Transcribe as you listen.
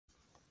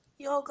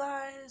Yo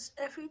guys,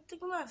 if you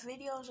think my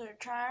videos are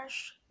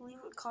trash, leave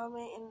a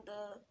comment in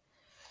the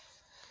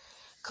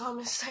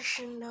comment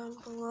section down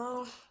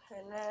below,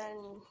 and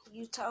then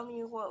you tell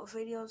me what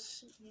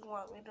videos you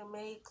want me to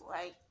make,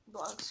 like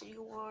Block City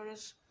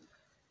Wars,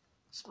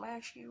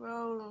 Smash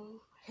Hero,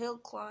 Hill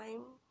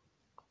Climb,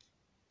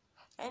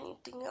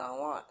 anything y'all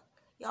want.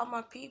 Y'all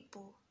my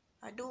people.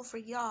 I do it for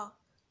y'all.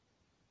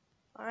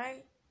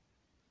 Alright?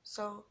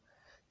 So,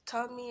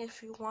 tell me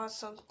if you want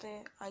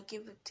something, I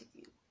give it to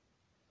you.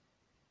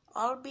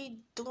 I'll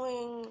be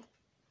doing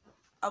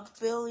 $1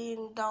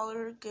 billion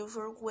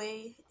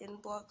giveaway in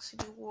Block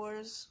City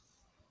Wars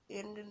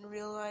and in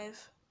real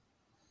life.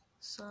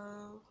 So,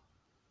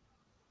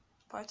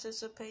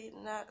 participate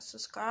in that.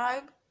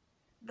 Subscribe.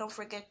 Don't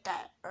forget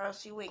that, or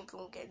else you ain't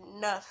gonna get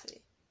nothing.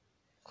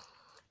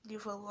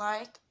 Leave a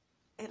like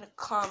and a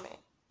comment.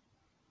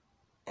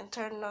 And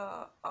turn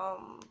the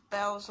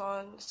bells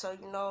on so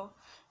you know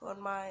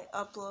when my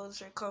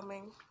uploads are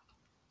coming,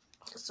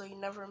 so you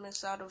never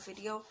miss out a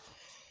video.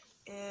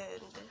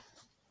 And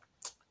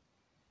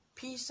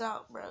peace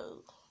out,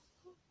 bro.